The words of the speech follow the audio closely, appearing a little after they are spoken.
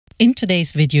In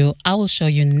today's video, I will show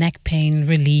you neck pain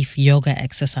relief yoga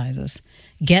exercises.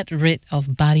 Get rid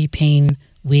of body pain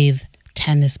with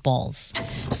tennis balls.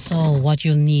 So what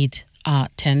you'll need are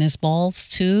tennis balls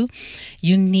too.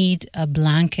 You need a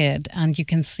blanket, and you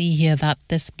can see here that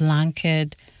this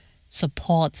blanket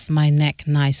supports my neck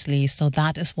nicely. So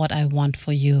that is what I want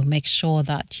for you. Make sure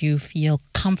that you feel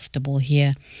comfortable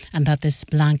here and that this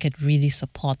blanket really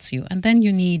supports you. And then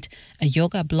you need a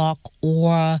yoga block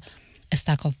or a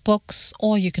stack of books,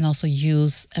 or you can also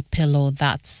use a pillow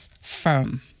that's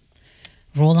firm.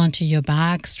 Roll onto your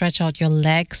back, stretch out your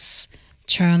legs,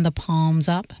 turn the palms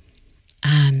up,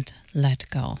 and let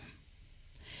go.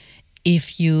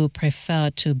 If you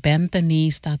prefer to bend the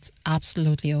knees, that's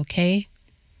absolutely okay.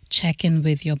 Check in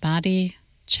with your body,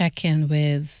 check in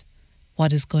with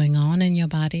what is going on in your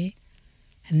body,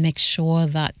 and make sure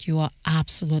that you are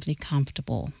absolutely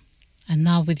comfortable. And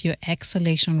now with your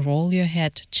exhalation, roll your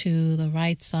head to the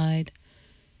right side.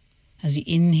 As you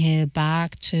inhale,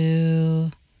 back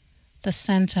to the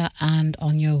center and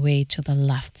on your way to the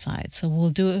left side. So we'll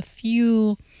do a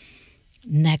few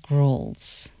neck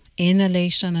rolls.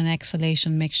 Inhalation and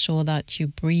exhalation, make sure that you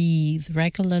breathe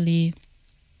regularly.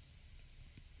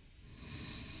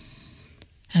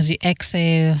 As you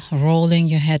exhale, rolling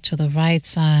your head to the right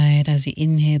side, as you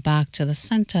inhale back to the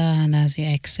center, and as you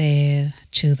exhale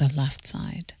to the left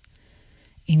side.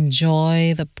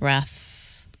 Enjoy the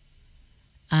breath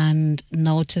and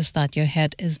notice that your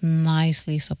head is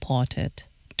nicely supported.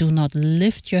 Do not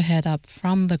lift your head up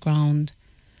from the ground,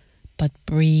 but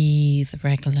breathe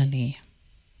regularly.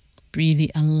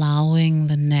 Really allowing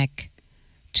the neck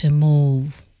to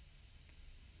move.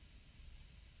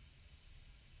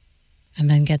 And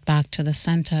then get back to the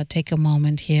center. Take a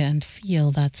moment here and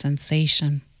feel that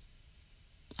sensation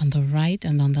on the right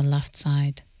and on the left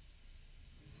side.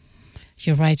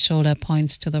 Your right shoulder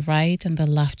points to the right and the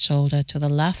left shoulder to the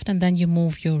left. And then you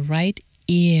move your right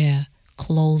ear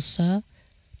closer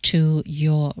to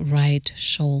your right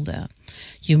shoulder.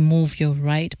 You move your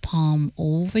right palm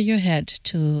over your head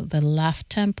to the left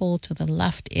temple, to the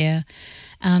left ear.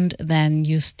 And then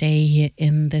you stay here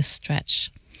in this stretch.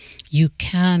 You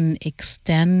can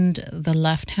extend the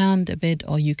left hand a bit,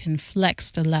 or you can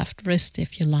flex the left wrist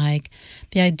if you like.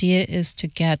 The idea is to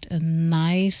get a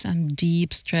nice and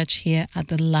deep stretch here at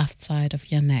the left side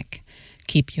of your neck.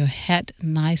 Keep your head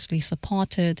nicely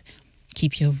supported.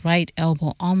 Keep your right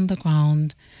elbow on the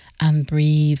ground and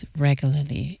breathe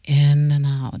regularly in and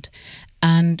out.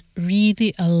 And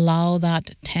really allow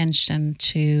that tension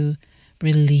to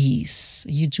release.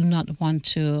 You do not want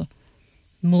to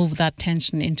move that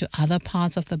tension into other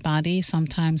parts of the body.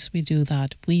 Sometimes we do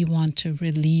that. We want to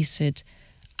release it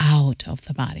out of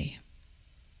the body.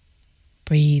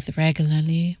 Breathe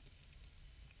regularly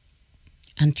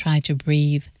and try to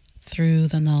breathe through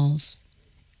the nose,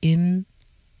 in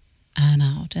and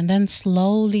out. And then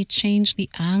slowly change the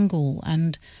angle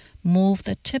and move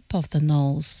the tip of the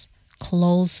nose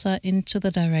closer into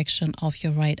the direction of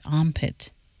your right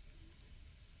armpit.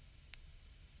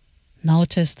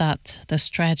 Notice that the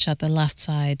stretch at the left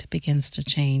side begins to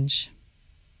change.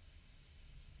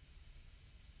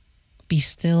 Be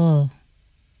still,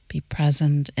 be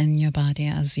present in your body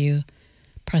as you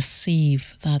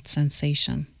perceive that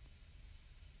sensation.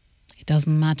 It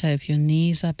doesn't matter if your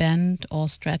knees are bent or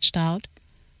stretched out.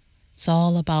 It's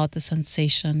all about the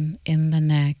sensation in the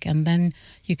neck. And then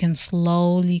you can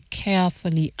slowly,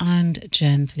 carefully, and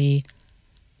gently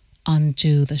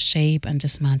undo the shape and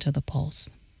dismantle the pose.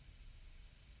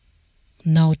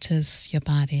 Notice your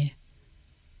body.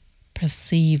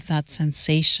 Perceive that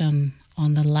sensation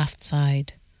on the left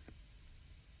side.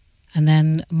 And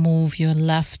then move your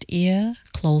left ear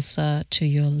closer to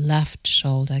your left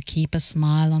shoulder. Keep a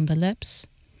smile on the lips.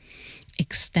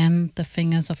 Extend the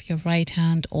fingers of your right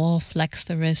hand or flex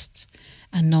the wrist.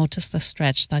 And notice the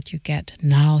stretch that you get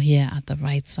now here at the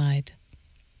right side.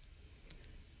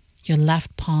 Your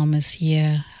left palm is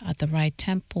here at the right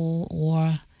temple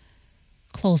or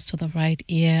close to the right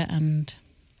ear, and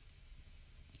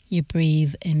you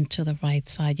breathe into the right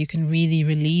side. You can really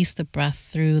release the breath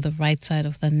through the right side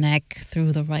of the neck,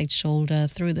 through the right shoulder,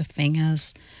 through the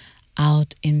fingers,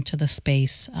 out into the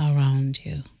space around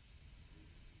you.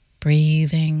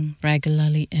 Breathing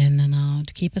regularly in and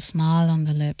out. Keep a smile on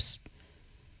the lips.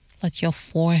 Let your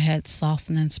forehead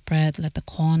soften and spread. Let the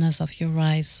corners of your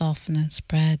eyes soften and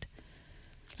spread.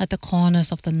 Let the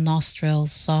corners of the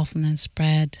nostrils soften and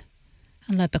spread.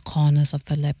 And let the corners of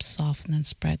the lips soften and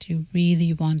spread. You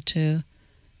really want to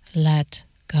let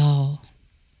go.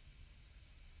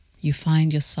 You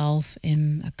find yourself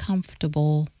in a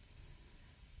comfortable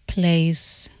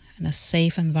place, in a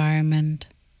safe environment,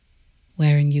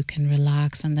 wherein you can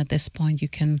relax. And at this point, you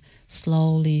can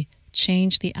slowly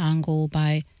change the angle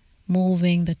by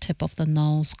moving the tip of the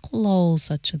nose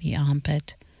closer to the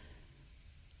armpit.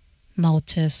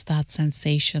 Notice that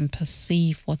sensation.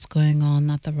 Perceive what's going on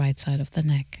at the right side of the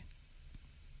neck.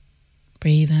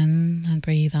 Breathe in and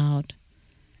breathe out.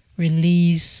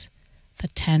 Release the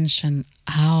tension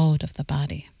out of the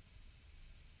body.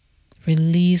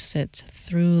 Release it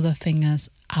through the fingers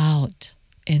out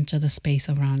into the space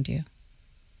around you.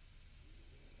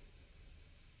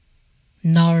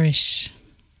 Nourish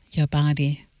your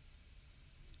body.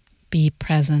 Be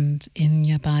present in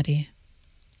your body.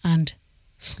 And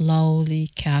slowly,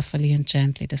 carefully, and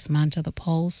gently dismantle the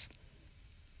pose.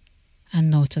 And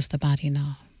notice the body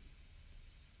now.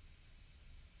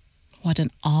 What an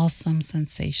awesome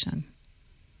sensation.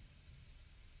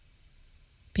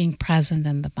 Being present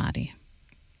in the body.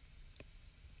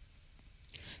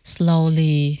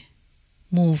 Slowly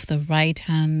move the right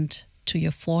hand to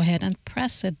your forehead and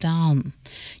press it down.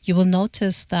 You will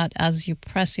notice that as you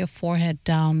press your forehead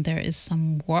down, there is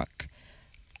some work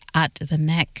at the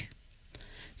neck.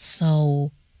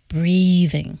 So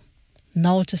breathing.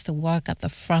 Notice the work at the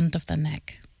front of the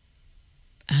neck.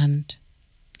 And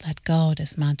let go,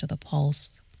 dismantle the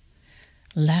pulse.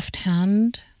 Left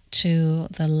hand to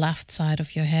the left side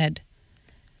of your head.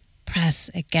 Press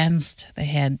against the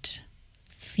head.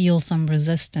 Feel some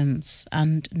resistance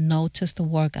and notice the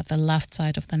work at the left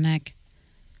side of the neck.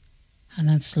 And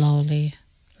then slowly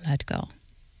let go.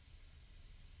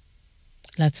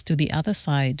 Let's do the other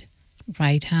side.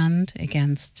 Right hand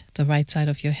against the right side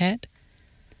of your head.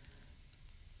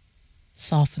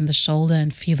 Soften the shoulder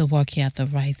and feel the work here at the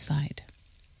right side.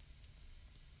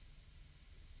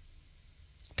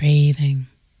 Breathing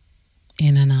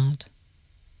in and out.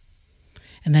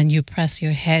 And then you press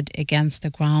your head against the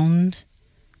ground.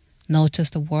 Notice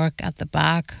the work at the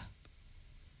back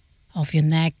of your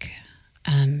neck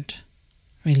and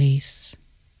release.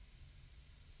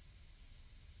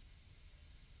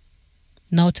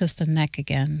 Notice the neck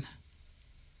again,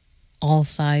 all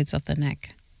sides of the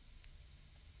neck.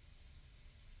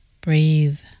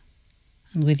 Breathe,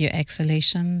 and with your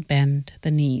exhalation, bend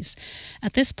the knees.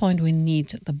 At this point, we need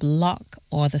the block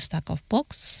or the stack of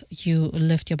books. You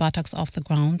lift your buttocks off the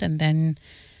ground and then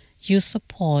you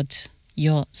support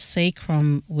your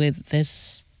sacrum with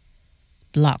this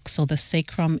block. So the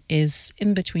sacrum is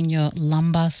in between your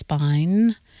lumbar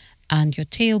spine and your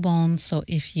tailbone. So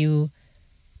if you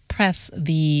press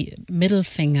the middle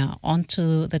finger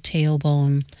onto the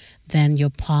tailbone, then your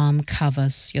palm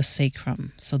covers your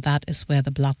sacrum. So that is where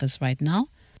the block is right now.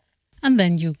 And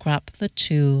then you grab the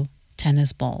 2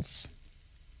 tennis balls.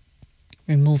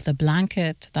 Remove the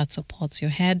blanket that supports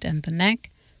your head and the neck.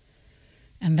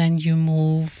 And then you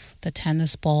move the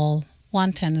tennis ball,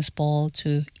 1 tennis ball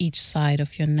to each side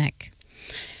of your neck.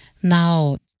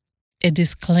 Now, a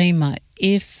disclaimer,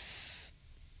 if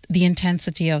the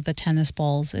intensity of the tennis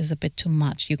balls is a bit too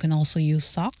much, you can also use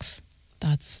socks.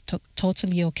 That's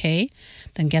totally okay.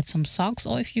 Then get some socks.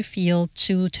 Or if you feel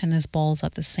 2 tennis balls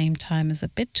at the same time is a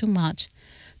bit too much,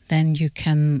 then you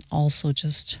can also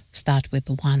just start with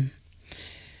 1.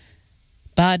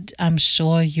 But I'm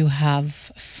sure you have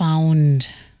found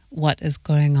what is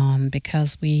going on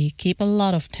because we keep a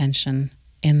lot of tension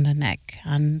in the neck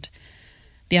and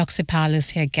the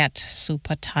occipitalis here get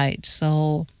super tight.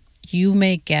 So you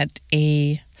may get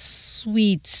a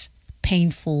sweet,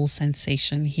 painful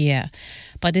sensation here,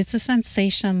 but it's a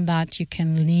sensation that you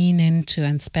can lean into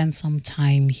and spend some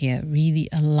time here, really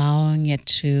allowing it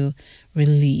to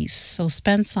release. So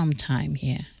spend some time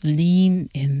here, lean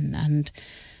in and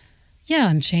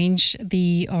change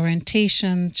the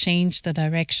orientation, change the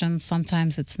direction.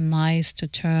 Sometimes it's nice to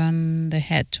turn the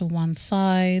head to one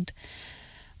side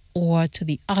or to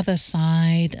the other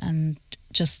side and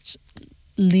just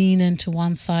lean into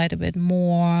one side a bit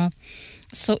more.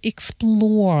 So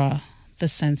explore the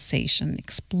sensation,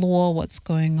 explore what's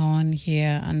going on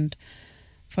here. And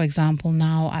for example,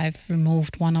 now I've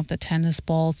removed one of the tennis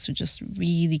balls to just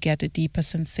really get a deeper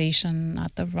sensation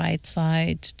at the right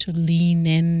side, to lean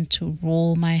in, to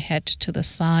roll my head to the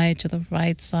side, to the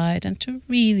right side, and to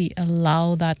really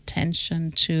allow that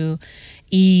tension to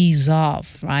ease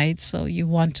off, right? So you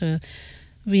want to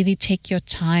really take your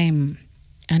time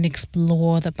and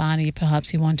explore the body.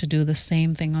 Perhaps you want to do the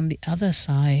same thing on the other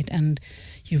side, and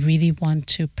you really want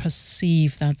to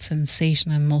perceive that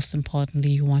sensation, and most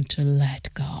importantly, you want to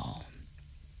let go.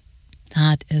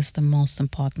 That is the most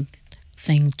important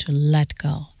thing, to let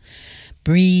go.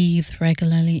 Breathe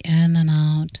regularly in and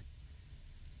out.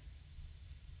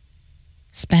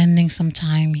 Spending some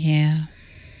time here.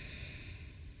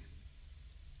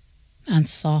 and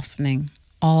softening,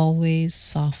 always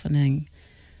softening,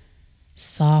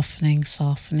 softening,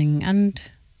 and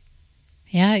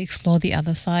explore the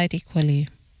other side equally.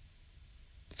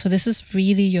 So this is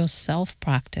really your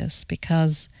self-practice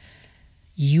because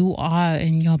you are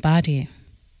in your body.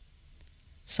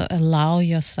 So allow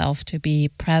yourself to be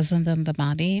present in the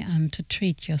body and to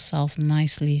treat yourself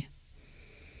nicely,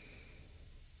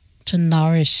 to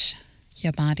nourish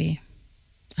your body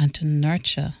and to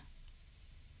nurture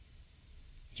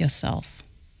yourself.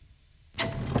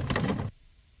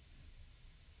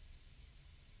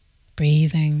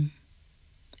 Breathing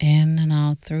in and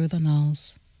out through the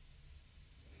nose.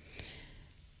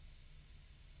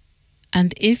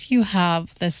 And if you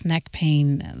have this neck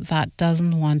pain that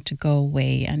doesn't want to go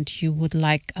away and you would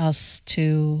like us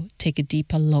to take a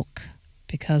deeper look,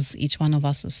 because each one of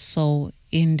us is so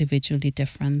individually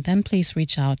different, then please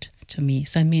reach out to me.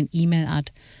 Send me an email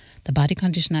at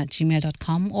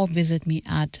thebodyconditioner@gmail.com or visit me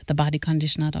at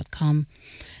thebodyconditioner.com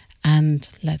and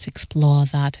let's explore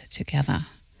that together.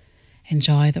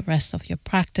 Enjoy the rest of your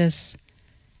practice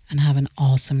and have an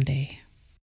awesome day.